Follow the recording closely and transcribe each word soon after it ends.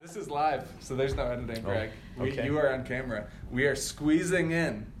This is live, so there's no editing, Greg. Okay. You are on camera. We are squeezing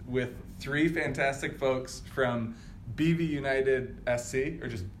in with three fantastic folks from BV United SC, or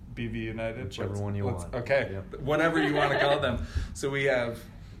just BV United. Whichever one you want. Okay, Yep. Whatever you want to call them. So we have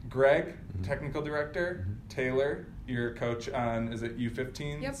Greg, technical director, Taylor, your coach on, is it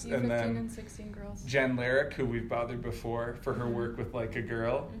U15s? Yep, U15 and then and 16 girls. Jen Larrick, who we've bothered before for her work with Like a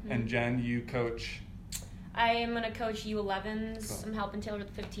Girl. And Jen, you coach... I am going to coach U11s. Cool. I'm helping Taylor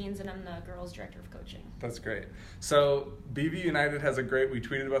with the 15s, and I'm the girls' director of coaching. That's great. So BV United has we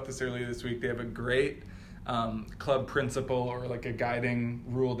tweeted about this earlier this week, they have a great club principle or like a guiding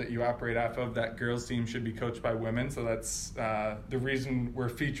rule that you operate off of, that girls team should be coached by women. So that's the reason we're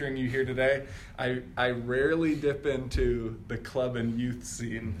featuring you here today. I rarely dip into the club and youth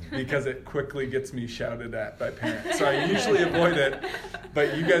scene because it quickly gets me shouted at by parents. So I usually avoid it,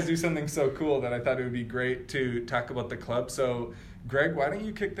 but you guys do something so cool that I thought it would be great to talk about the club. So Greg, why don't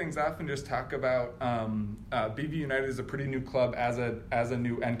you kick things off and just talk about BV United is a pretty new club as a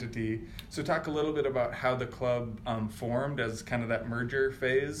new entity. So talk a little bit about how the club formed as kind of that merger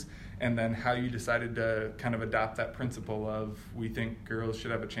phase, and then how you decided to kind of adopt that principle of we think girls should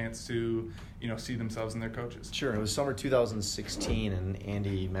have a chance to, see themselves in their coaches. Sure. It was summer 2016, and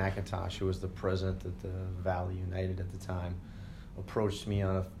Andy McIntosh, who was the president at the Valley United at the time, approached me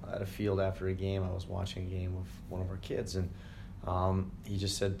at a field after a game. I was watching a game with one of our kids, and he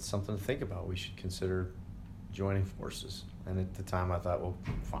just said something to think about. We should consider joining forces. And at the time I thought, well,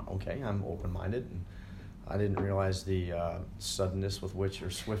 fine, okay, I'm open-minded. And I didn't realize the swiftness with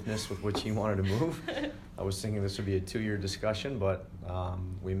which he wanted to move. I was thinking this would be a 2-year discussion, but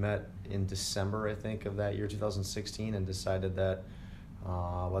we met in December, I think, of that year, 2016, and decided that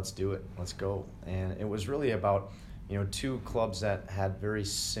let's do it, let's go. And it was really about, two clubs that had very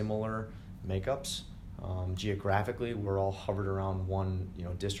similar makeups. Geographically, we're all hovered around one,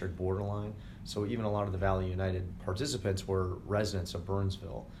 district borderline. So even a lot of the Valley United participants were residents of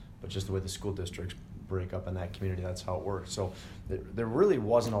Burnsville, but just the way the school districts break up in that community, that's how it works. So there really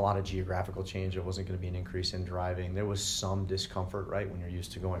wasn't a lot of geographical change. There wasn't going to be an increase in driving. There was some discomfort, right, when you're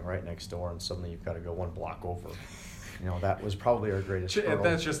used to going right next door and suddenly you've got to go one block over. That was probably our greatest hurdle.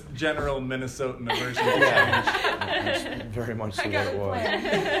 That's just general Minnesotan aversion. That's very much the way it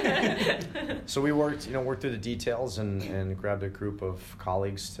was. So we worked through the details and grabbed a group of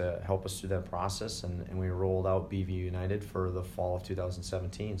colleagues to help us through that process, and we rolled out BV United for the fall of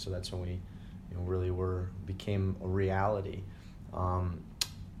 2017. So that's when we, really became a reality.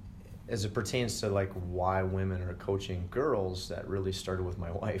 As it pertains to why women are coaching girls, that really started with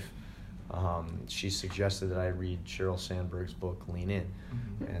my wife. She suggested that I read Sheryl Sandberg's book, Lean In.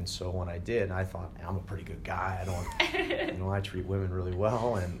 Mm-hmm. And so when I did, I thought, I'm a pretty good guy. I treat women really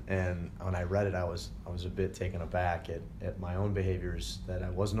well. And when I read it, I was a bit taken aback at my own behaviors that I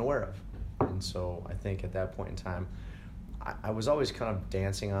wasn't aware of. And so I think at that point in time, I was always kind of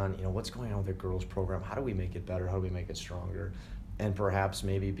dancing on, what's going on with the girls program? How do we make it better? How do we make it stronger? And perhaps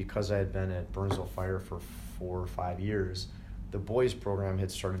maybe because I had been at Burnsville Fire for 4 or 5 years, the boys program had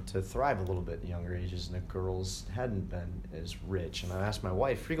started to thrive a little bit in younger ages, and the girls hadn't been as rich. And I asked my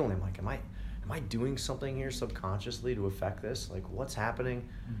wife frequently, I'm like, am I doing something here subconsciously to affect this? Like, what's happening?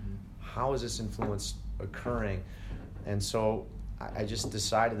 Mm-hmm. How is this influence occurring? And so I just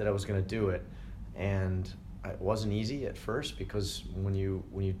decided that I was going to do it. And it wasn't easy at first, because when you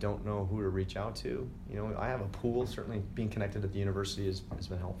don't know who to reach out to, I have a pool. Certainly being connected at the university has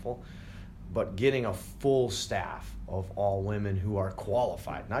been helpful. But getting a full staff of all women who are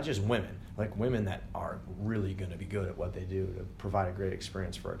qualified, not just women, like women that are really going to be good at what they do to provide a great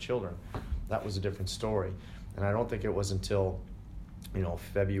experience for our children, that was a different story. And I don't think it was until,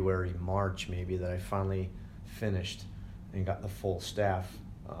 February, March maybe, that I finally finished and got the full staff,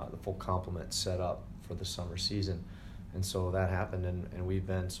 the full complement set up for the summer season. And so that happened, and we've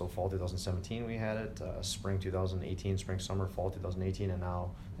been, so fall 2017 we had it, spring 2018, spring, summer, fall 2018, and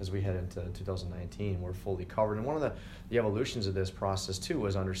now as we head into 2019, we're fully covered. And one of the evolutions of this process too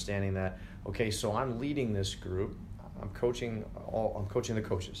was understanding that, okay, so I'm leading this group, I'm coaching the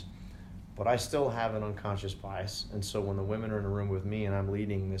coaches, but I still have an unconscious bias. And so when the women are in a room with me and I'm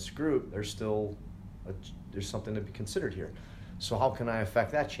leading this group, there's something to be considered here. So how can I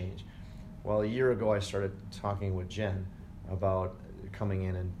affect that change? Well, a year ago, I started talking with Jen about coming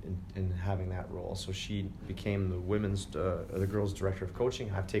in and having that role. So she became the girls' director of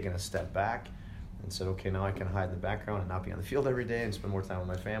coaching. I've taken a step back and said, okay, now I can hide in the background and not be on the field every day and spend more time with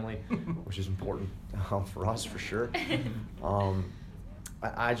my family, which is important for us for sure.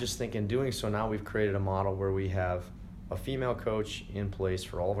 I just think in doing so, now we've created a model where we have a female coach in place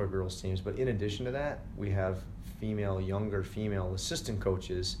for all of our girls' teams, but in addition to that, we have younger female assistant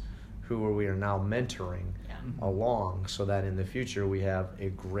coaches who we are now mentoring along, so that in the future we have a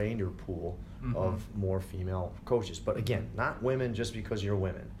greater pool of more female coaches. But again, not women just because you're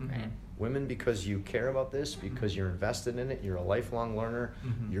women. Right. Women because you care about this, because you're invested in it, you're a lifelong learner,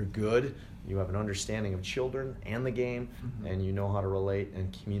 you're good, you have an understanding of children and the game, and you know how to relate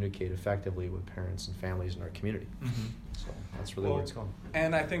and communicate effectively with parents and families in our community. So that's really where it's going.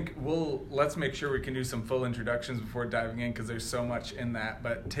 And I think let's make sure we can do some full introductions before diving in, because there's so much in that.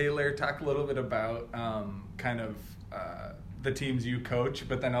 But Taylor, talk a little bit about the teams you coach,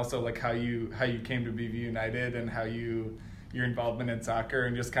 but then also like how you came to BV United and how your involvement in soccer,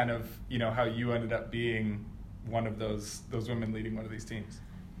 and just kind of, how you ended up being one of those women leading one of these teams.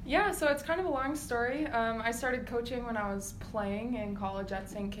 Yeah, so it's kind of a long story. I started coaching when I was playing in college at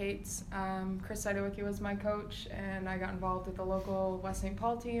St. Kate's. Chris Seidowicki was my coach, and I got involved with the local West St.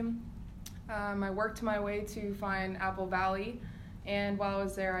 Paul team. I worked my way to find Apple Valley, and while I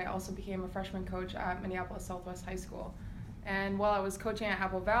was there, I also became a freshman coach at Minneapolis Southwest High School. And while I was coaching at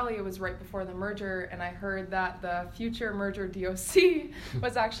Apple Valley, it was right before the merger, and I heard that the future merger DOC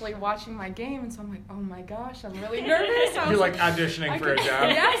was actually watching my game, and so I'm like, oh my gosh, I'm really nervous. You're like auditioning for a job?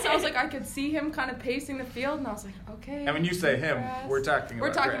 Yes, I was like, I could see him kind of pacing the field, and I was like, okay. And when you say him, we're talking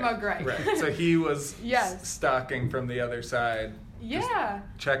about Greg. Right. So he was stalking from the other side. Yeah.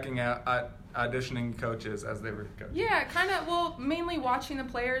 Checking out auditioning coaches as they were coaching. Yeah, mainly watching the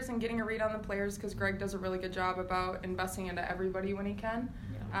players and getting a read on the players, because Greg does a really good job about investing into everybody when he can.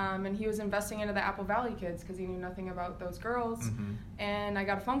 Yeah. And he was investing into the Apple Valley kids because he knew nothing about those girls. And I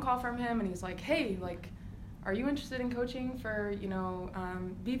got a phone call from him, and he's like, hey, are you interested in coaching for,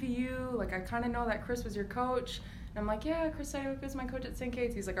 BVU? I kind of know that Chris was your coach. And I'm like, yeah, Chris Seidowicki was my coach at St.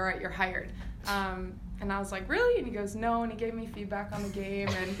 Kate's. He's like, all right, you're hired. And I was like, really? And he goes, no. And he gave me feedback on the game,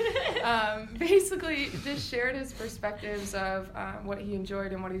 and basically just shared his perspectives of what he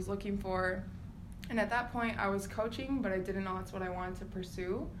enjoyed and what he's looking for. And at that point, I was coaching, but I didn't know that's what I wanted to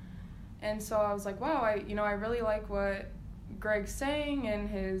pursue. And so I was like, wow, I really like what Greg's saying and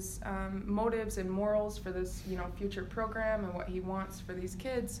his motives and morals for this, future program and what he wants for these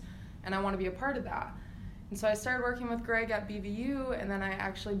kids, and I want to be a part of that. And so I started working with Greg at BVU, and then I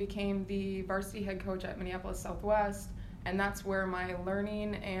actually became the varsity head coach at Minneapolis Southwest, and that's where my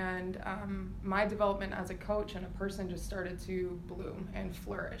learning and my development as a coach and a person just started to bloom and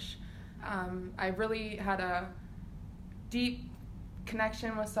flourish. I really had a deep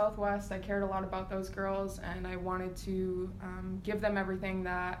connection with Southwest. I cared a lot about those girls, and I wanted to give them everything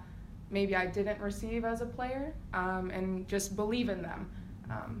that maybe I didn't receive as a player, and just believe in them.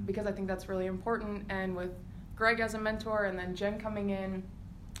 Because I think that's really important. And with Greg as a mentor and then Jen coming in,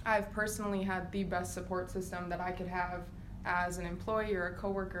 I've personally had the best support system that I could have as an employee or a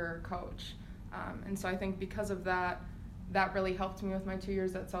coworker or coach. And so I think because of that really helped me with my 2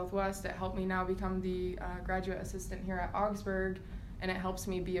 years at Southwest. It helped me now become the graduate assistant here at Augsburg, and it helps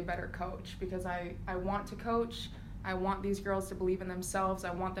me be a better coach because I want to coach. I want these girls to believe in themselves.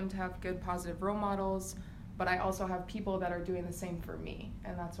 I want them to have good, positive role models. But I also have people that are doing the same for me,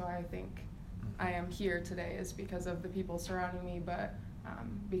 and that's why I think I am here today, is because of the people surrounding me, but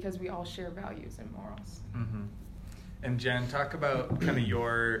because we all share values and morals. And Jen, talk about kind of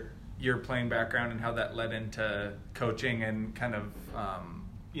your playing background and how that led into coaching, and kind of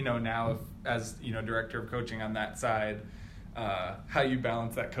now as director of coaching on that side, how you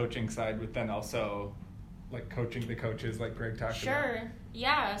balance that coaching side with then also like coaching the coaches like Greg talked about. Sure.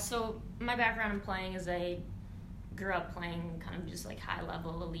 Yeah, so my background in playing is I grew up playing kind of just like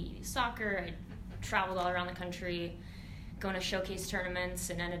high-level elite soccer. I traveled all around the country, going to showcase tournaments,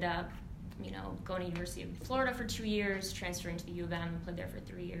 and ended up, going to University of Florida for 2 years, transferring to the U of M, played there for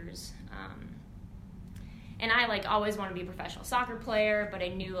 3 years. And I always wanted to be a professional soccer player, but I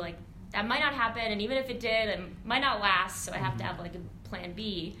knew that might not happen, and even if it did, it might not last, so I have to have a plan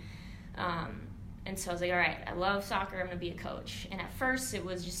B. And so I was like, all right, I love soccer, I'm going to be a coach. And at first it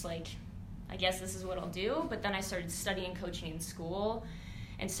was just I guess this is what I'll do. But then I started studying coaching in school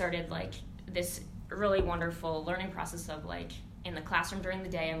and started this really wonderful learning process of in the classroom during the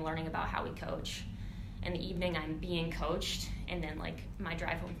day I'm learning about how we coach. In the evening I'm being coached. And then my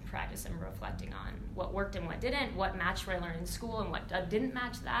drive home from practice I'm reflecting on what worked and what didn't, what matched what I learned in school and what didn't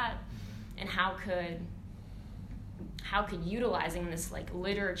match that. And how could utilizing this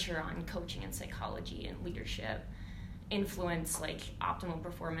literature on coaching and psychology and leadership influence optimal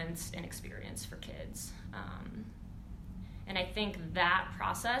performance and experience for kids. And I think that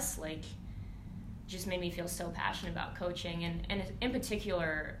process just made me feel so passionate about coaching, and in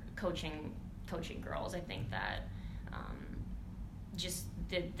particular coaching girls. I think that just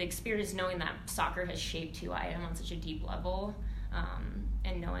the experience knowing that soccer has shaped who I am on such a deep level,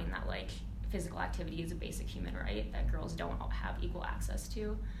 and knowing that like physical activity is a basic human right that girls don't all have equal access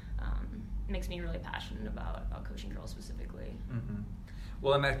to, makes me really passionate about coaching girls specifically. Mm-hmm.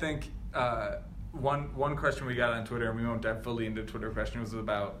 Well, and I think one question we got on Twitter, and we won't dive fully into Twitter question, was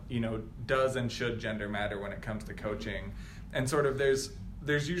about, does and should gender matter when it comes to coaching? And sort of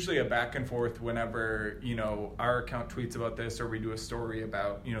there's usually a back and forth whenever, our account tweets about this, or we do a story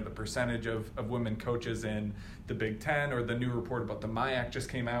about, the percentage of women coaches in the Big Ten, or the new report about the MIAC just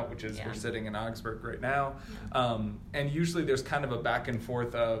came out, which is we're sitting in Augsburg right now. And usually there's kind of a back and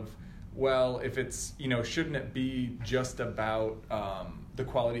forth of, well, if it's, shouldn't it be just about the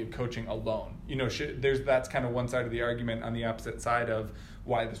quality of coaching alone? That's kind of one side of the argument on the opposite side of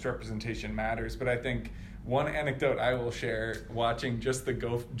why this representation matters. But I think one anecdote I will share, watching just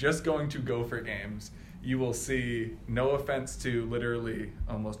going to Gopher games, you will see, no offense to literally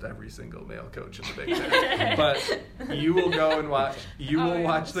almost every single male coach in the Big Ten, but you will go and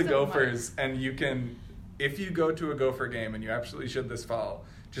watch the Gophers, and you can, if you go to a Gopher game, and you absolutely should this fall,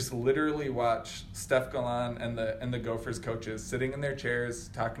 just literally watch Steph Golan and the Gophers coaches sitting in their chairs,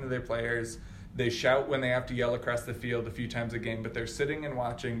 talking to their players. They shout when they have to yell across the field a few times a game, but they're sitting and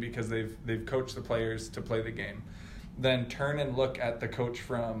watching because they've coached the players to play the game. Then turn and look at the coach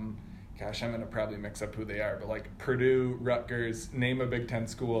from, gosh, I'm going to probably mix up who they are, but like Purdue, Rutgers, name a Big Ten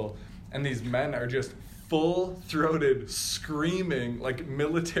school, and these men are just full-throated, screaming like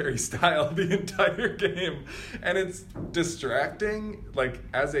military style the entire game, and it's distracting. Like,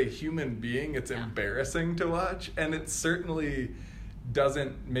 as a human being, it's embarrassing to watch, and it certainly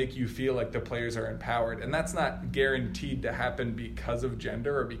doesn't make you feel like the players are empowered. And that's not guaranteed to happen because of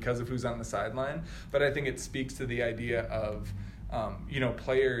gender or because of who's on the sideline, but I think it speaks to the idea of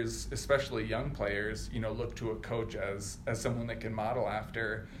players, especially young players, look to a coach as someone they can model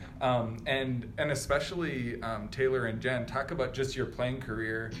after. And especially Taylor and Jen, talk about just your playing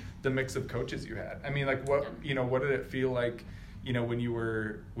career, the mix of coaches you had. I mean, like, what did it feel like, when you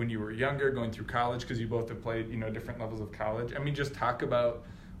were younger, going through college, because you both have played, different levels of college. I mean, just talk about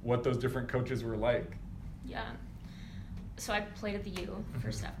what those different coaches were like. Yeah. So I played at the U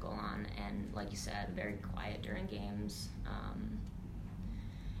for Steph Golan, and like you said, very quiet during games.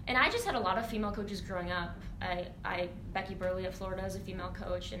 And I just had a lot of female coaches growing up. Becky Burley at Florida is a female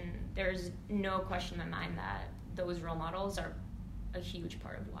coach, and there's no question in my mind that those role models are a huge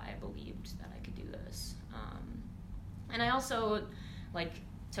part of why I believed that I could do this. And I also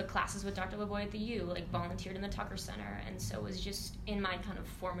took classes with Dr. LeBoy at the U, volunteered in the Tucker Center, and so was just in my kind of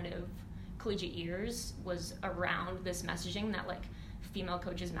formative collegiate years was around this messaging that female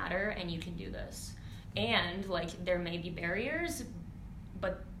coaches matter and you can do this. And there may be barriers,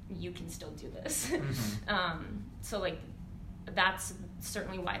 but you can still do this. Mm-hmm. So that's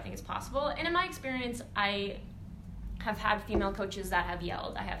certainly why I think it's possible. And in my experience, I have had female coaches that have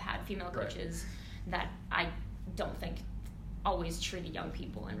yelled. I have had female coaches that I don't think always treated young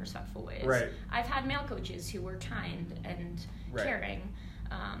people in respectful ways. Right. I've had male coaches who were kind and caring.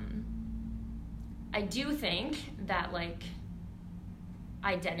 I do think that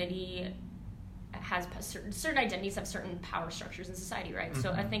identity has certain identities have certain power structures in society, right? Mm-hmm.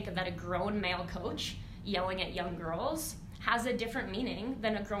 So I think that a grown male coach yelling at young girls has a different meaning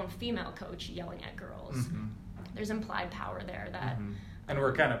than a grown female coach yelling at girls. Mm-hmm. There's implied power there that and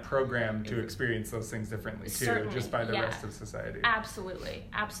we're kind of programmed to experience those things differently too, just by the rest of society.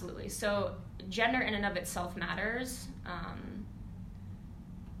 Absolutely. So gender in and of itself matters,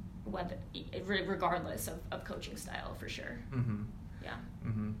 regardless of coaching style, for sure. Mm-hmm. Yeah.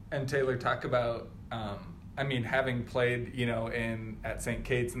 Mm-hmm. And Taylor, talk about, having played, at St.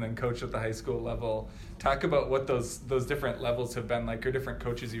 Kate's and then coached at the high school level, talk about what those different levels have been like, or different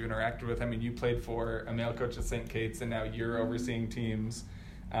coaches you've interacted with. I mean, you played for a male coach at St. Kate's, and now you're overseeing teams.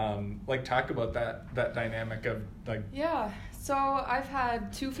 Talk about that dynamic of Yeah. So I've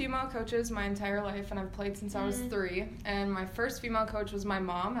had 2 female coaches my entire life, and I've played since I was 3. And my first female coach was my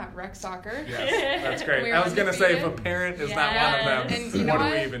mom at rec soccer. Yes, that's great. I was going to say, if a parent is not one of them, and what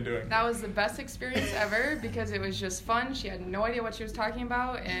are we even doing? That was the best experience ever because it was just fun. She had no idea what she was talking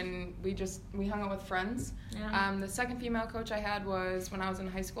about, and we hung out with friends. Yeah. The second female coach I had was when I was in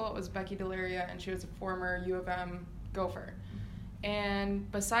high school. It was Becky Delaria, and she was a former U of M Gopher.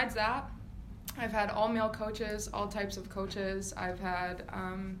 And besides that, I've had all male coaches, all types of coaches. I've had,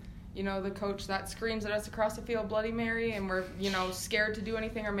 the coach that screams at us across the field, Bloody Mary, and we're, scared to do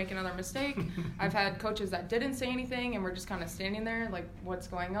anything or make another mistake. I've had coaches that didn't say anything, and we're just kind of standing there, what's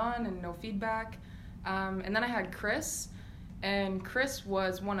going on, and no feedback. And then I had Chris, and Chris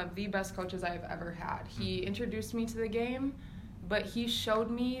was one of the best coaches I've ever had. He introduced me to the game, but he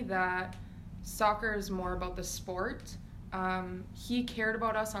showed me that soccer is more about the sport. He cared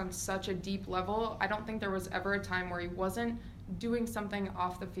about us on such a deep level. I don't think there was ever a time where he wasn't doing something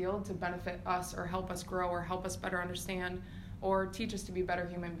off the field to benefit us or help us grow or help us better understand or teach us to be better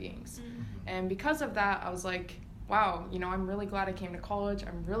human beings. Mm-hmm. And because of that, I was like, wow, I'm really glad I came to college.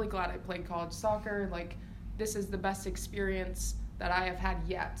 I'm really glad I played college soccer. Like, this is the best experience that I have had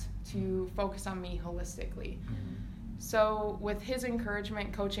yet to focus on me holistically. Mm-hmm. So with his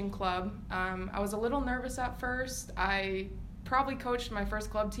encouragement coaching club, I was a little nervous at first. I probably coached my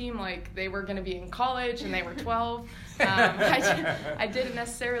first club team like they were going to be in college and they were 12. I didn't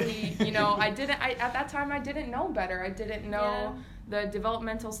necessarily, at that time I didn't know better. I didn't know the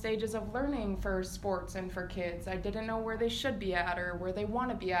developmental stages of learning for sports and for kids. I didn't know where they should be at or where they want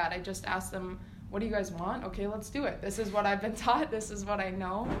to be at. I just asked them, what do you guys want? Okay, let's do it. This is what I've been taught. This is what I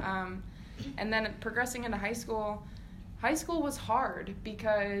know. And then progressing into high school was hard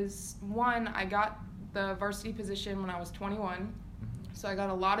because, one, I got the varsity position when I was 21. So I got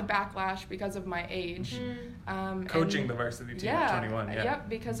a lot of backlash because of my age. Coaching the varsity team at 21, yeah. Yep,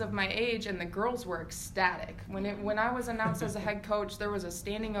 because of my age, and the girls were ecstatic. When I was announced as a head coach, there was a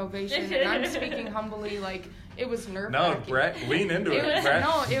standing ovation, and I'm speaking humbly, like, it was nerve-wracking. No, Brett, lean into it, Brett.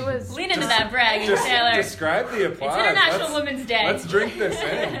 No, it was... Lean into that bragging, Taylor. Describe the applause. It's International Women's Day. Let's drink this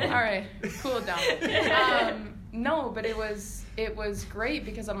in. All right, cool it down. No, but it was great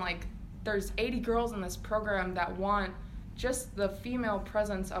because I'm like, there's 80 girls in this program that want just the female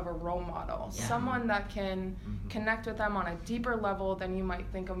presence of a role model, someone that can connect with them on a deeper level than you might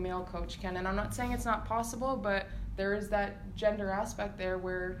think a male coach can. And I'm not saying it's not possible, but there is that gender aspect there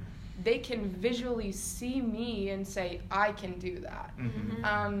where they can visually see me and say, I can do that.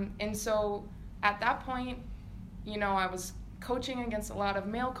 And so at that point, I was coaching against a lot of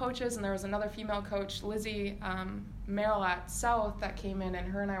male coaches, and there was another female coach, Lizzie Merrill at South, that came in, and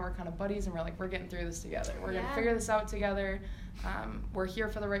her and I were kind of buddies, and we're like, we're getting through this together. We're going to figure this out together. We're here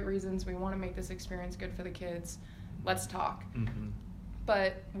for the right reasons. We want to make this experience good for the kids. Let's talk.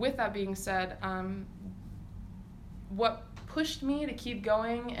 But with that being said, what pushed me to keep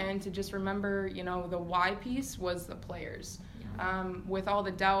going and to just remember, the why piece was the players. With all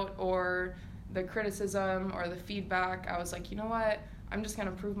the doubt or the criticism or the feedback, I was like, you know what? I'm just going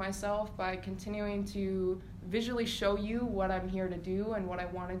to prove myself by continuing to visually show you what I'm here to do and what I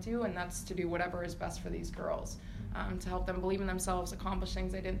want to do, and that's to do whatever is best for these girls, to help them believe in themselves, accomplish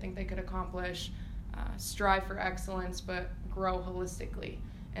things they didn't think they could accomplish, strive for excellence, but grow holistically.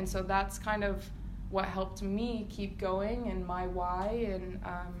 And so that's kind of what helped me keep going and my why, and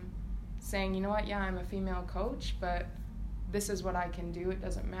saying, you know what, I'm a female coach, but this is what I can do. It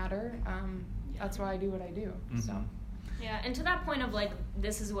doesn't matter. That's why I do what I do. So. Yeah, and to that point of, like,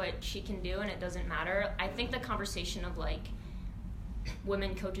 this is what she can do and it doesn't matter, I think the conversation of, like,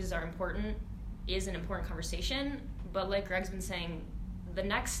 women coaches are important is an important conversation, but like Greg's been saying, the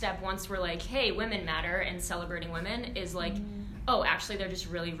next step once we're like, hey, women matter and celebrating women is like, oh, actually they're just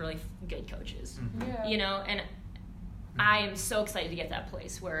really, really good coaches. And I am so excited to get that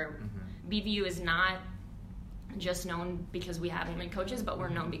place where BVU is not just known because we have women coaches, but we're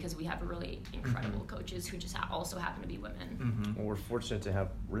known because we have really incredible coaches who just also happen to be women. Well, we're fortunate to have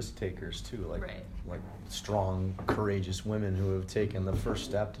risk takers too, like strong, courageous women who have taken the first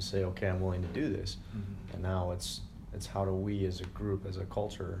step to say, okay, I'm willing to do this. And now it's how do we as a group, as a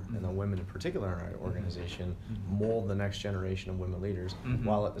culture, and the women in particular in our organization, mold the next generation of women leaders,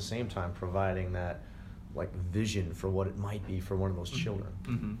 while at the same time providing that vision for what it might be for one of those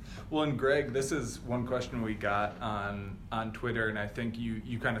children. Well, and Greg, this is one question we got on Twitter, and I think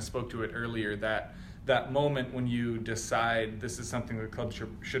you kind of spoke to it earlier, that moment when you decide this is something the club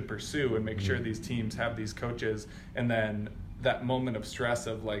should pursue and make sure these teams have these coaches, and then that moment of stress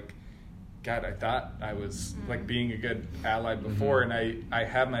of like, God, I thought I was like being a good ally before, and I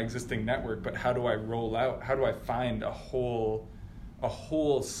have my existing network, but how do I roll out? How do I find a whole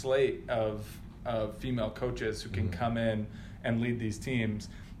slate of female coaches who can come in and lead these teams?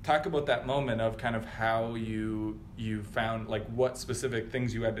 Talk about that moment of kind of how you found, like, what specific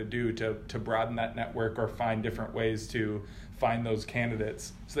things you had to do to broaden that network or find different ways to find those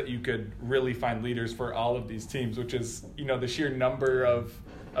candidates so that you could really find leaders for all of these teams, which is, the sheer number of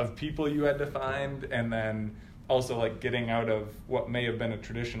people you had to find, and then also like getting out of what may have been a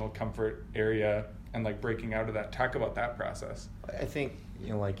traditional comfort area and like breaking out of that. Talk about that process. I think,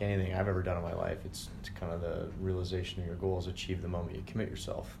 like anything I've ever done in my life, it's kind of the realization of your goals achieved the moment you commit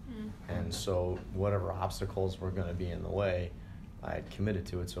yourself. And so whatever obstacles were going to be in the way, I had committed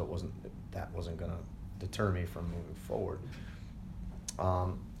to it, so that wasn't going to deter me from moving forward.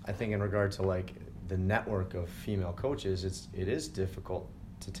 I think in regard to like the network of female coaches, it is difficult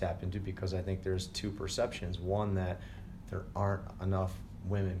to tap into, because I think there's two perceptions. One, that there aren't enough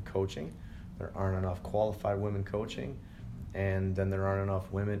women coaching, there aren't enough qualified women coaching, and then there aren't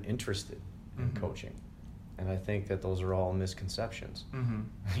enough women interested in coaching. And I think that those are all misconceptions.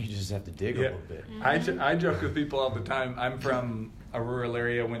 You just have to dig a little bit. I joke with people all the time. I'm from a rural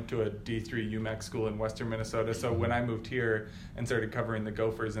area, went to a D3 UMEC school in western Minnesota. So when I moved here and started covering the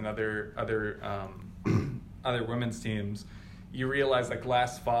Gophers and other women's teams, you realize, like,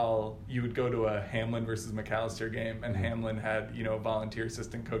 last fall you would go to a Hamlin versus McAllister game, and Hamlin had, a volunteer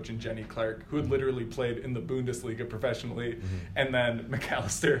assistant coach in Jenny Clark, who had literally played in the Bundesliga professionally, and then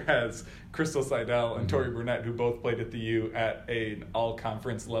McAllister has Crystal Seidel and Tori Burnett, who both played at the U at an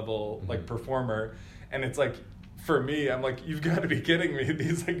all-conference level like performer. And it's like, for me, I'm like, you've got to be kidding me.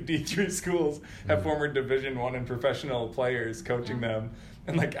 These like D3 schools have former Division I and professional players coaching them,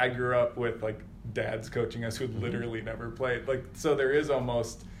 and like I grew up with like dads coaching us who'd literally never played. Like, so there is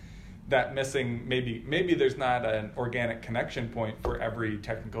almost that missing, maybe there's not an organic connection point for every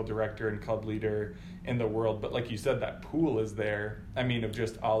technical director and club leader in the world, but like you said, that pool is there. I mean, of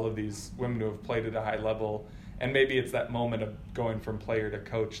just all of these women who have played at a high level, and maybe it's that moment of going from player to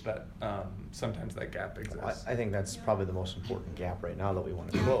coach that sometimes that gap exists. I think that's probably the most important gap right now that we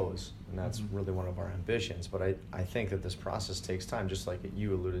want to close, and that's really one of our ambitions. But I think that this process takes time, just like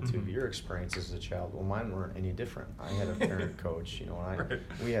you alluded to your experiences as a child. Well, mine weren't any different. I had a parent coach, and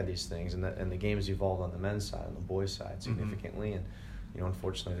we had these things, and the game's evolved on the men's side and the boys' side significantly, and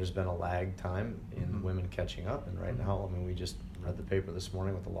unfortunately there's been a lag time in women catching up, and right now, I mean, we just read the paper this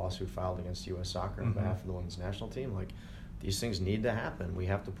morning with the lawsuit filed against U.S. Soccer on behalf of the women's national team. Like, these things need to happen. We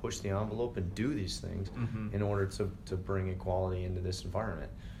have to push the envelope and do these things in order to bring equality into this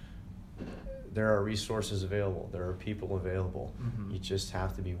environment. There are resources available. There are people available. You just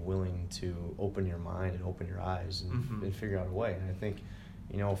have to be willing to open your mind and open your eyes and figure out a way. And I think,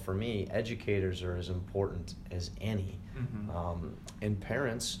 for me, educators are as important as any. And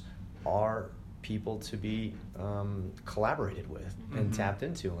parents are people to be collaborated with and tapped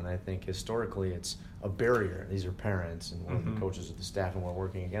into. And I think historically it's a barrier. These are parents, and one of the coaches of the staff, and we're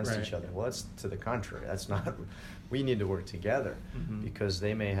working against each other. Well, that's to the contrary. That's not. We need to work together because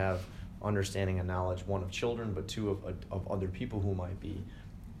they may have understanding and knowledge, one, of children, but two, of other people who might be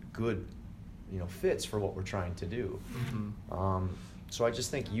good, fits for what we're trying to do. So I just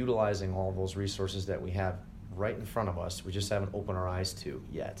think utilizing all those resources that we have right in front of us, we just haven't opened our eyes to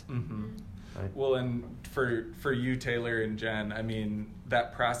yet. Right? Well, and for you, Taylor and Jen, I mean,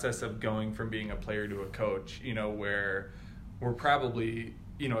 that process of going from being a player to a coach, where we're probably,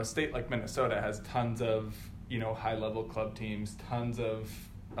 a state like Minnesota has tons of, high-level club teams, tons of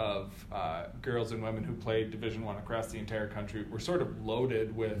girls and women who play Division I across the entire country. We're sort of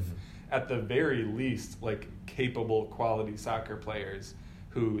loaded with, at the very least, like, capable quality soccer players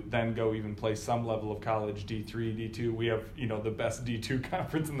who then go even play some level of college, D3, D2. We have, the best D2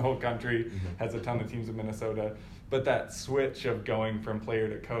 conference in the whole country, has a ton of teams in Minnesota. But that switch of going from player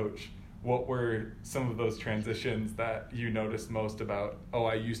to coach, what were some of those transitions that you noticed most about,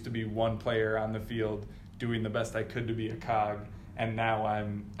 I used to be one player on the field doing the best I could to be a cog, and now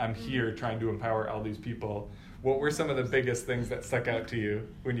I'm here trying to empower all these people. What were some of the biggest things that stuck out to you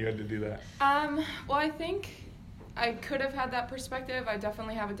when you had to do that? Well, I think I could have had that perspective. I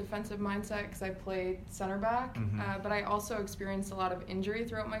definitely have a defensive mindset because I played center back, but I also experienced a lot of injury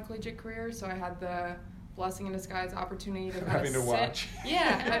throughout my collegiate career, so I had the blessing in disguise opportunity to kind having of to watch.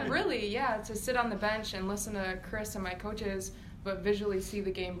 To sit on the bench and listen to Chris and my coaches, but visually see the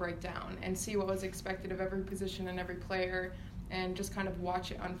game break down and see what was expected of every position and every player, and just kind of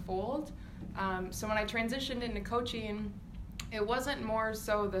watch it unfold. So when I transitioned into coaching, it wasn't more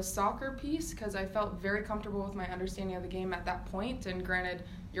so the soccer piece, because I felt very comfortable with my understanding of the game at that point. And granted,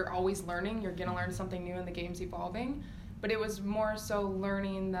 you're always learning. You're going to learn something new, and the game's evolving. But it was more so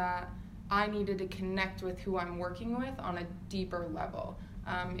learning that I needed to connect with who I'm working with on a deeper level.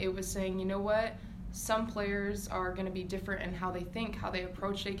 It was saying, you know what? Some players are going to be different in how they think, how they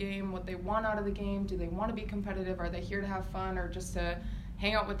approach a game, what they want out of the game. Do they want to be competitive? Are they here to have fun, or just to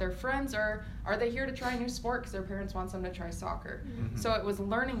hang out with their friends, or are they here to try a new sport because their parents want them to try soccer? So it was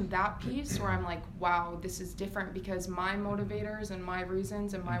learning that piece where I'm like, wow, this is different, because my motivators and my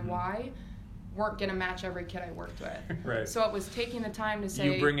reasons and my why weren't going to match every kid I worked with. Right. So it was taking the time to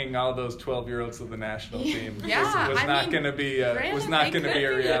say, you bringing all those 12-year-olds to the national team was I not mean, going to be a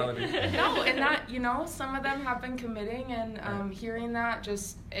reality. No, and that, some of them have been committing, and hearing that,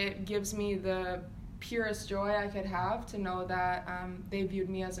 just, it gives me the purest joy I could have to know that they viewed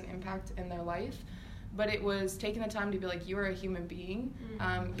me as an impact in their life. but it was taking the time to be like, you're a human being,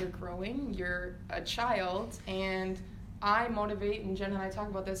 you're growing, you're a child, and I motivate, and Jen and I talk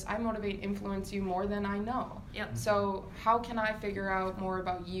about this, I motivate and influence you more than I know. Yep. So how can I figure out more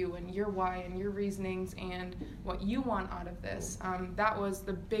about you and your why and your reasonings and what you want out of this? That was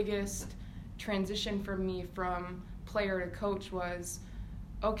the biggest transition for me from player to coach was,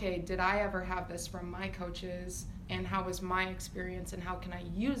 okay, did I ever have this from my coaches, and how was my experience, and how can I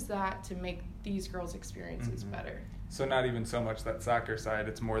use that to make these girls' experiences better? So not even so much that soccer side,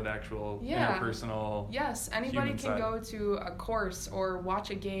 it's more the actual interpersonal. Yes, anybody can go to a course or watch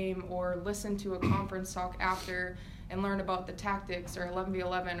a game or listen to a conference talk after and learn about the tactics or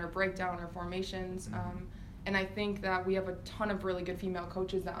 11v11 or breakdown or formations. And I think that we have a ton of really good female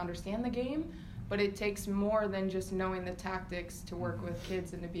coaches that understand the game, but it takes more than just knowing the tactics to work with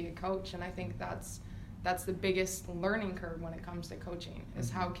kids and to be a coach. And I think that's the biggest learning curve when it comes to coaching, is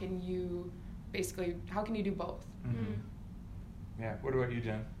how can you do both? Yeah. What about you,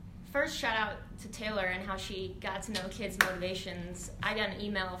 Jen? First, shout out to Taylor and how she got to know kids' motivations. I got an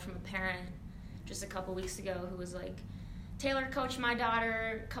email from a parent just a couple weeks ago who was like, Taylor coached my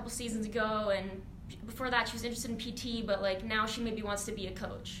daughter a couple seasons ago, and before that she was interested in PT, but like now she maybe wants to be a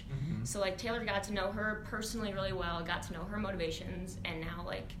coach. So like Taylor got to know her personally really well, got to know her motivations, and now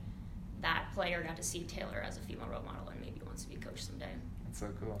like that player got to see Taylor as a female role model and maybe wants to be a coach someday. That's so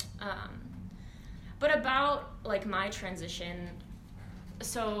cool. But about like my transition,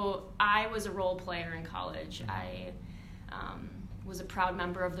 so I was a role player in college. I was a proud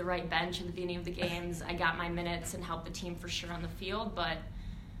member of the right bench at the beginning of the games. I got my minutes and helped the team for sure on the field, but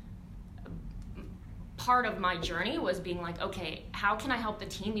part of my journey was being like, okay, how can I help the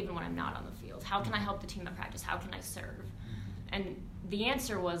team even when I'm not on the field? How can I help the team at practice? How can I serve? And the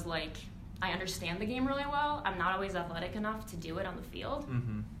answer was like, I understand the game really well. I'm not always athletic enough to do it on the field,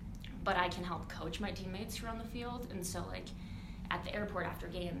 but I can help coach my teammates who are on the field. And so like at the airport after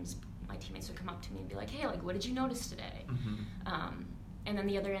games, my teammates would come up to me and be like, hey, like, what did you notice today? And then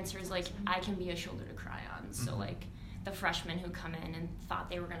the other answer is like, I can be a shoulder to cry on. So like the freshmen who come in and thought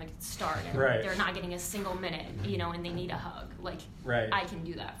they were going to start and they're not getting a single minute, you know, and they need a hug. Like, I can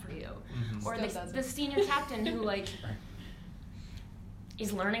do that for you. Or the senior captain who like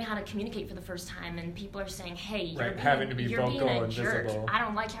is learning how to communicate for the first time, and people are saying, hey, you're being a jerk. Visible. I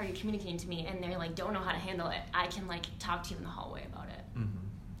don't like how you're communicating to me, and they like don't know how to handle it. I can like talk to you in the hallway about it.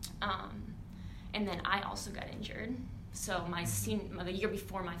 And then I also got injured. So the year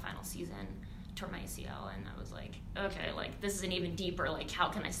before my final season, tore my ACL, and I was like, okay, like this is an even deeper, like how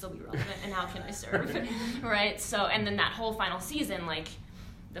can I still be relevant and how can I serve, right? So, and then that whole final season, like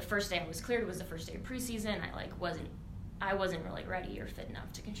the first day I was cleared was the first day of preseason. I wasn't really ready or fit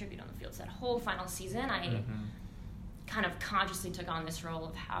enough to contribute on the field. So that whole final season, I kind of consciously took on this role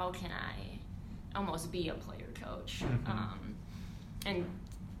of how can I almost be a player coach. And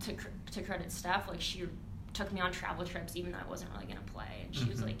to credit Steph, like she took me on travel trips even though I wasn't really going to play. And she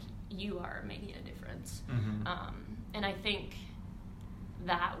was like, you are making a difference. And I think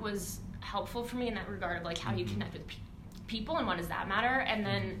that was helpful for me in that regard of like how you connect with people and what does that matter. And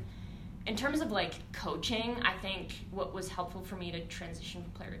then in terms of like coaching, I think what was helpful for me to transition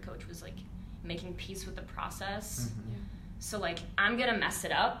from player to coach was like making peace with the process. So like I'm gonna mess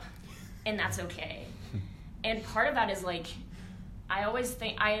it up, and that's okay. And part of that is like I always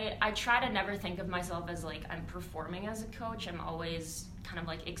think I try to never think of myself as like I'm performing as a coach. I'm always kind of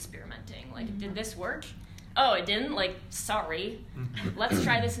like experimenting. Like, did this work? Oh, it didn't? Like, sorry. Let's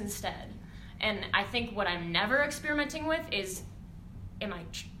try this instead. And I think what I'm never experimenting with is, am I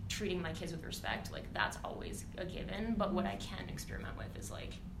treating my kids with respect? Like, that's always a given. But what I can experiment with is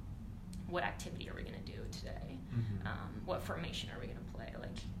like, what activity are we going to do today? What formation are we going to play?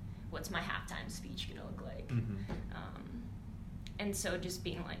 Like, what's my halftime speech going to look like? And so just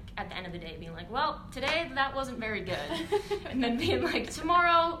being like, at the end of the day, being like, well, today that wasn't very good. And then being like,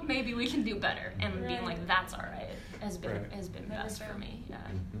 tomorrow maybe we can do better. And being like, that's all right, has been best for me. Yeah.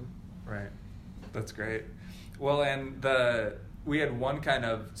 Right. That's great. Well, and we had one kind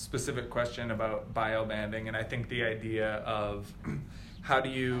of specific question about biobanding, and I think the idea of how do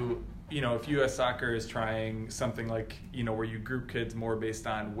you, if U.S. Soccer is trying something like, where you group kids more based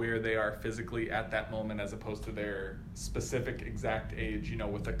on where they are physically at that moment as opposed to their specific exact age,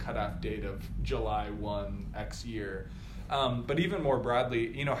 with a cutoff date of July 1 X year. But even more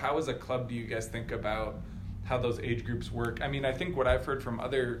broadly, how as a club do you guys think about how those age groups work? I mean, I think what I've heard from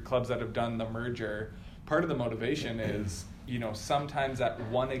other clubs that have done the merger, part of the motivation is, sometimes at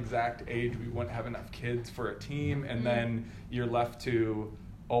one exact age we wouldn't have enough kids for a team, and then you're left to,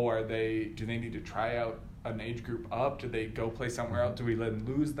 do they need to try out an age group up? Do they go play somewhere else? Do we then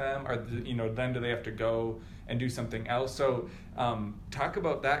lose them? Or then do they have to go and do something else? So talk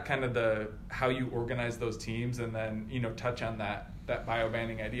about that, kind of how you organize those teams, and then touch on that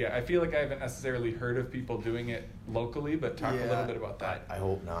bio-banding idea. I feel like I haven't necessarily heard of people doing it locally, but talk a little bit about that. I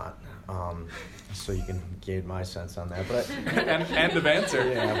hope not. So you can gain my sense on that, but end of answer.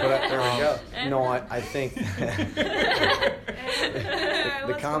 Yeah, but there we go. I think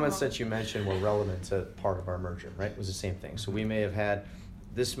the comments that you mentioned were relevant to part of our merger, right? It was the same thing. So we may have had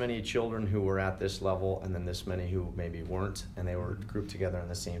this many children who were at this level, and then this many who maybe weren't, and they were grouped together on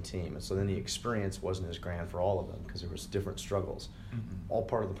the same team. And so then the experience wasn't as grand for all of them because there was different struggles. All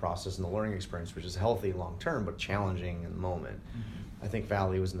part of the process and the learning experience, which is healthy long term, but challenging in the moment. I think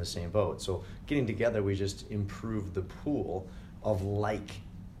Valley was in the same boat. So getting together, we just improved the pool of like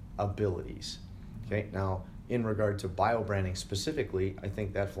abilities. Okay, now in regard to bio-branding specifically, I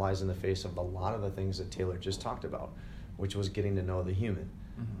think that flies in the face of a lot of the things that Taylor just talked about, which was getting to know the human,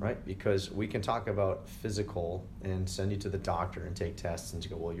 right? Because we can talk about physical and send you to the doctor and take tests and you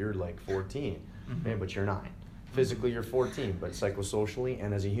go, well, you're like 14, okay, but you're 9. Physically, you're 14, but psychosocially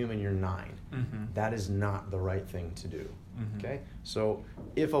and as a human, you're 9. That is not the right thing to do, okay? So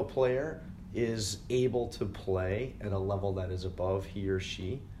if a player is able to play at a level that is above he or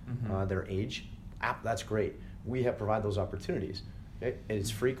she, their age, that's great. We have provide those opportunities. Okay? It's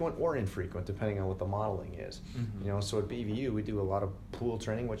frequent or infrequent, depending on what the modeling is. So at BVU, we do a lot of pool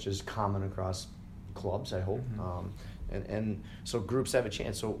training, which is common across clubs, I hope. And so groups have a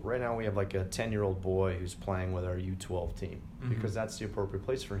chance. So right now we have like a 10-year-old boy who's playing with our U12 team because that's the appropriate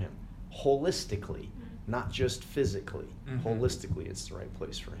place for him. Holistically, not just physically. Holistically, it's the right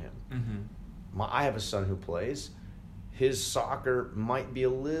place for him. I have a son who plays. His soccer might be a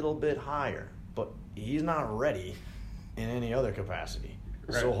little bit higher, but he's not ready in any other capacity.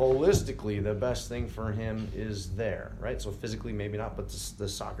 Right. So holistically, the best thing for him is there, right? So physically, maybe not, but the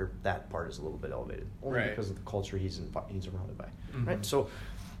soccer, that part is a little bit elevated, only because of the culture he's surrounded by, right? So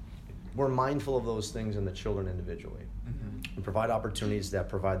we're mindful of those things in the children individually. And provide opportunities that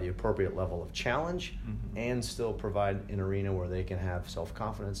provide the appropriate level of challenge and still provide an arena where they can have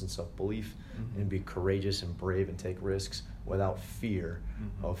self-confidence and self-belief and be courageous and brave and take risks without fear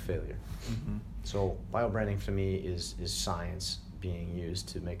of failure. So bio-branding to me is science being used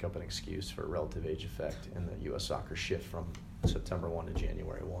to make up an excuse for a relative age effect and the U.S. soccer shift from September 1 to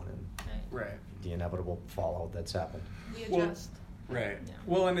January 1 and the inevitable fallout that's happened. We adjust. Right. Yeah.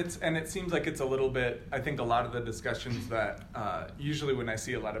 Well, and it seems like it's a little bit, I think a lot of the discussions that usually when I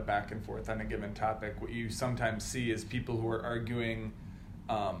see a lot of back and forth on a given topic, what you sometimes see is people who are arguing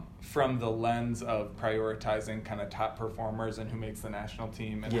from the lens of prioritizing kind of top performers and who makes the national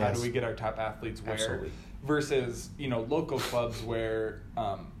team and how do we get our top athletes where. Absolutely. Versus, local clubs where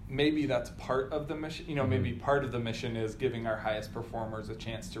maybe that's part of the mission, maybe part of the mission is giving our highest performers a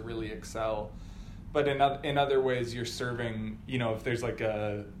chance to really excel. But in other ways, you're serving, if there's like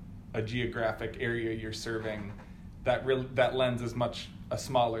a geographic area you're serving, that lens is much a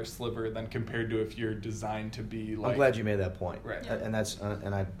smaller sliver than compared to if you're designed to be like. I'm glad you made that point. Right. Yeah. And that's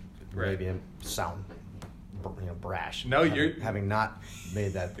and I maybe sound brash. No, you're having not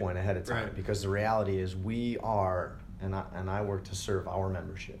made that point ahead of time because the reality is we are. And I work to serve our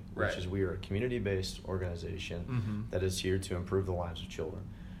membership, which is we are a community-based organization that is here to improve the lives of children.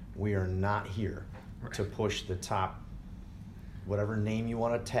 We are not here to push the top, whatever name you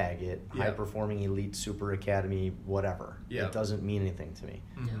want to tag it, high-performing elite super academy, whatever. It doesn't mean anything to me.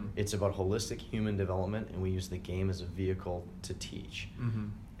 It's about holistic human development, and we use the game as a vehicle to teach.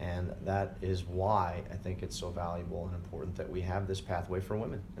 And that is why I think it's so valuable and important that we have this pathway for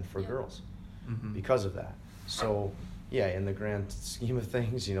women and for girls because of that. So, in the grand scheme of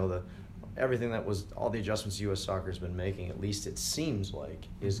things, everything that was, all the adjustments U.S. soccer has been making, at least it seems like,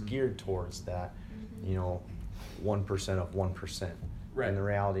 is geared towards that, 1% of 1%. Right. And the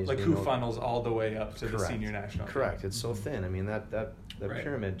reality is, like who funnels all the way up to the senior national team. Correct. It's so thin. I mean, that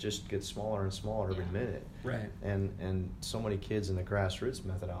pyramid just gets smaller and smaller every minute. Right. And so many kids in the grassroots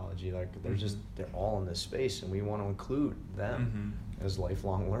methodology, like they're all in this space, and we want to include them as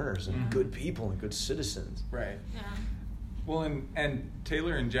lifelong learners and good people and good citizens. Right. Yeah. Well, and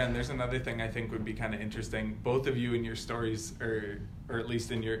Taylor and Jen, there's another thing I think would be kind of interesting. Both of you in your stories, or at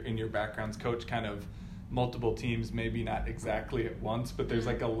least in your backgrounds, coach kind of multiple teams, maybe not exactly at once, but there's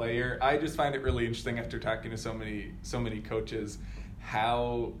like a layer. I just find it really interesting after talking to so many coaches,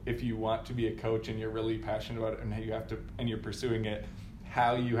 how if you want to be a coach and you're really passionate about it and how you have to, and you're pursuing it,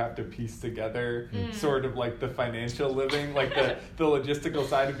 how you have to piece together sort of like the financial living, like the logistical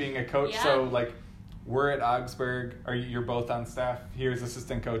side of being a coach. Yeah. So like we're at Augsburg, you're both on staff here as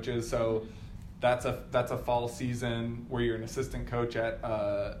assistant coaches, so that's a fall season where you're an assistant coach at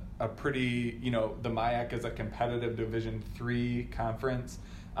a pretty, the MIAC is a competitive Division III conference.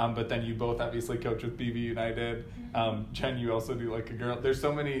 But then you both obviously coach with BV United. Jen, you also do like a girl.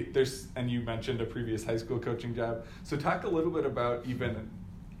 And you mentioned a previous high school coaching job. So talk a little bit about even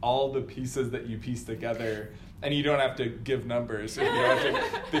all the pieces that you piece together. And you don't have to give numbers if you have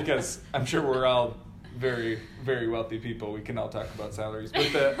to, because I'm sure we're all very, very wealthy people. We can all talk about salaries.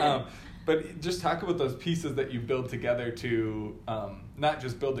 But just talk about those pieces that you build together to not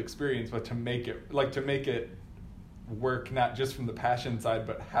just build experience, but to make it work, not just from the passion side,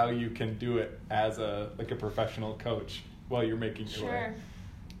 but how you can do it as a professional coach while you're making your way. Sure.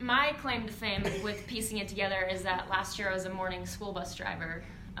 My claim to fame with piecing it together is that last year I was a morning school bus driver,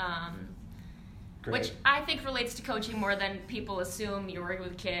 which I think relates to coaching more than people assume. You're working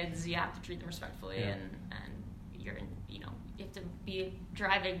with kids, you have to treat them respectfully, and you're in, you have to be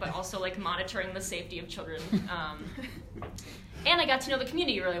driving, but also like monitoring the safety of children. And I got to know the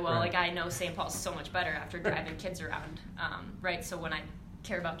community really well. Right. Like I know St. Paul so much better after driving kids around, right? So when I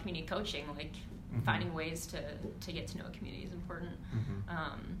care about community coaching, like finding ways to get to know a community is important.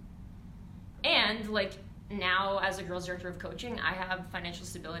 And like now as a girls director of coaching, I have financial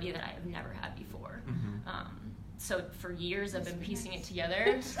stability that I have never had before. So for years I've been piecing it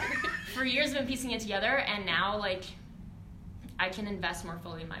together. And now like I can invest more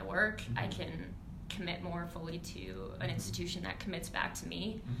fully in my work. I can commit more fully to an institution that commits back to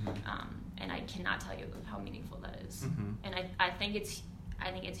me, and I cannot tell you how meaningful that is. And I think it's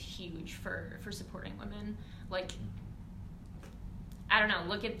huge for supporting women. Like I don't know,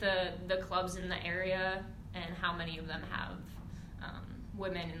 look at the clubs in the area and how many of them have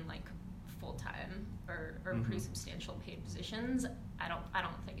women in like full-time or pretty substantial paid positions. I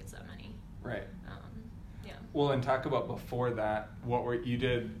don't think it's that many. Right. Yeah. Well, and talk about before that, what you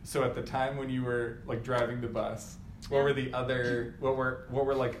did. So at the time when you were like driving the bus, what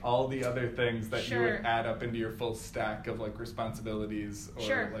were like all the other things that you would add up into your full stack of like responsibilities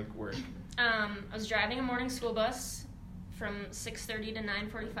or like work? I was driving a morning school bus from 6:30 to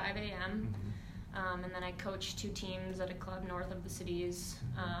 9:45 a.m. And then I coached 2 teams at a club north of the cities.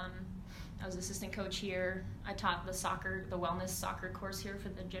 I was assistant coach here. I taught the wellness soccer course here for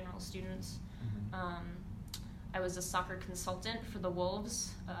the general students. I was a soccer consultant for the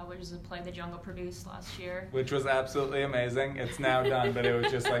Wolves, which is a play the Jungle produced last year. Which was absolutely amazing. It's now done, but it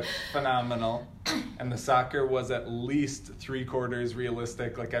was just like phenomenal. And the soccer was at least 3/4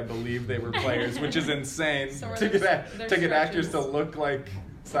 realistic. Like I believe they were players, which is insane So to get actors to look like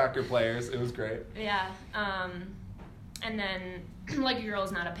soccer players. It was great. Yeah. And then like a girl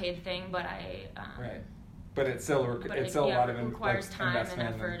is not a paid thing, but right. But it's still a lot of requires time investment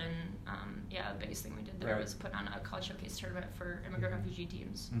and effort and the biggest thing we did there was put on a college showcase tournament for immigrant refugee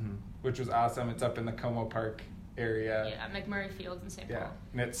teams. Which was awesome. It's up in the Como Park area. Yeah, McMurray Fields in St. Paul. Yeah,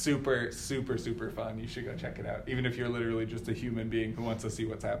 and it's super, super, super fun. You should go check it out. Even if you're literally just a human being who wants to see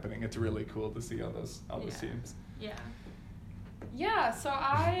what's happening, it's really cool to see all those teams. Yeah. Yeah, so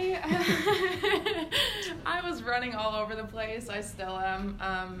I was running all over the place. I still am.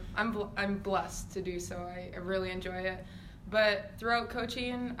 I'm blessed to do so. I really enjoy it. But throughout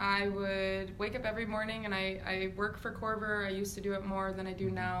coaching, I would wake up every morning and I work for Corver. I used to do it more than I do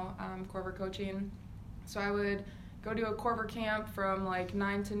now, Corver coaching. So I would go to a Corver camp from like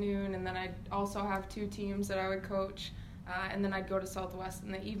 9 to noon, and then I'd also have 2 teams that I would coach, and then I'd go to Southwest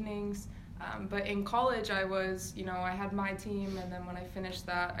in the evenings. But in college, I was, I had my team, and then when I finished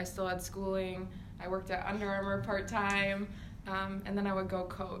that, I still had schooling. I worked at Under Armour part-time, and then I would go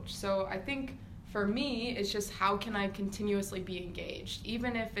coach. So I think for me, it's just how can I continuously be engaged?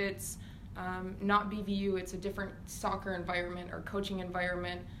 Even if it's not BVU, it's a different soccer environment or coaching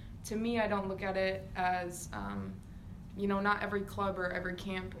environment. To me, I don't look at it as, not every club or every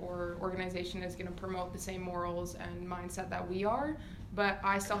camp or organization is going to promote the same morals and mindset that we are, but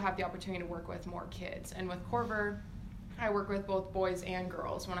I still have the opportunity to work with more kids. And with Corver, I work with both boys and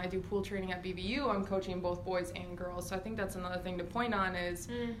girls. When I do pool training at BVU, I'm coaching both boys and girls. So I think that's another thing to point on is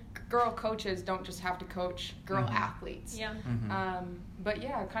girl coaches don't just have to coach girl athletes. Yeah. But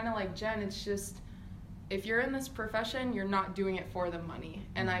yeah, kind of like Jen, it's just, if you're in this profession, you're not doing it for the money.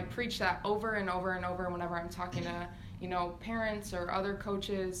 And I preach that over and over and over whenever I'm talking to, parents or other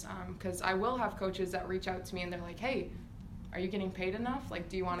coaches, because I will have coaches that reach out to me and they're like, hey, are you getting paid enough? Like,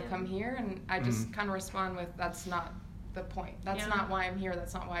 do you want to come here? And I just kind of respond with, that's not the point. That's not why I'm here.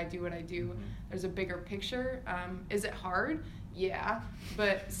 That's not why I do what I do. There's a bigger picture. Is it hard? Yeah.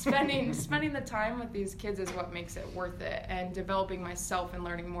 But spending the time with these kids is what makes it worth it. And developing myself and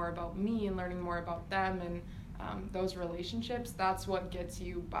learning more about me and learning more about them and those relationships, that's what gets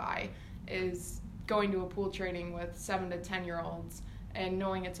you by. is going to a pool training with 7 to 10-year-olds and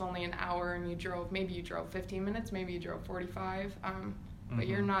knowing it's only an hour and maybe you drove 15 minutes, maybe you drove 45, but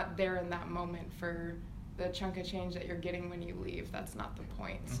you're not there in that moment for the chunk of change that you're getting when you leave. That's not the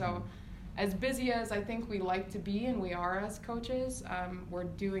point. So as busy as I think we like to be, and we are as coaches, we're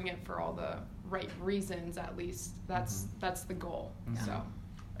doing it for all the right reasons, at least. That's the goal. So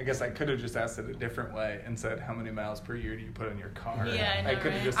I guess I could have just asked it a different way and said, how many miles per year do you put in your car? Yeah, I know, I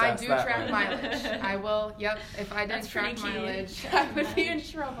could have right? just I asked do that track way. mileage. I will. Yep. If I didn't That's track pretty key. mileage, I would be in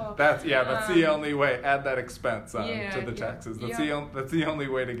trouble. That's the only way. Add that expense to the Yeah, taxes. That's yep. that's the only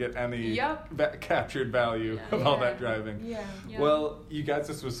way to get any Yep. captured value of all that driving. Yeah. Yeah. Well, you guys,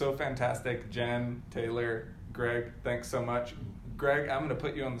 this was so fantastic. Jen, Taylor, Greg, thanks so much. Greg, I'm going to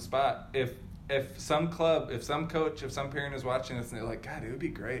put you on the spot. If some club, if some coach, if some parent is watching this and they're like, God, it would be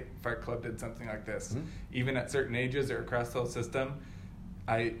great if our club did something like this, even at certain ages or across the whole system,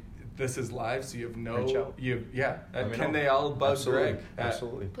 this is live, so you have no, can they all buzz Absolutely. Greg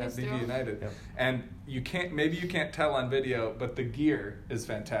Absolutely. at Please BV do. United? Yep. And you can't tell on video, but the gear is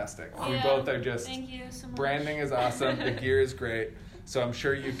fantastic. We Yeah. both are just, Thank you so much. branding is awesome, the gear is great. So I'm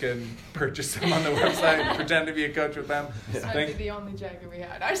sure you can purchase them on the website and pretend to be a coach with them. This might be the only jacket we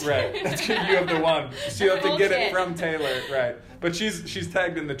had. Right, that's good. You have the one. So you have to Full get it kit. from Taylor, right? But she's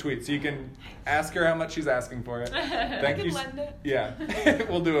tagged in the tweet, so you can ask her how much she's asking for it. Thank I you. can lend it. Yeah,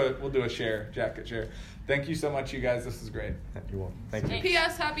 we'll do a jacket share. Thank you so much, you guys. This is great. You're welcome. Thank you. Thanks.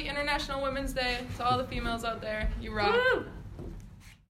 P.S. Happy International Women's Day to all the females out there. You rock. Woo!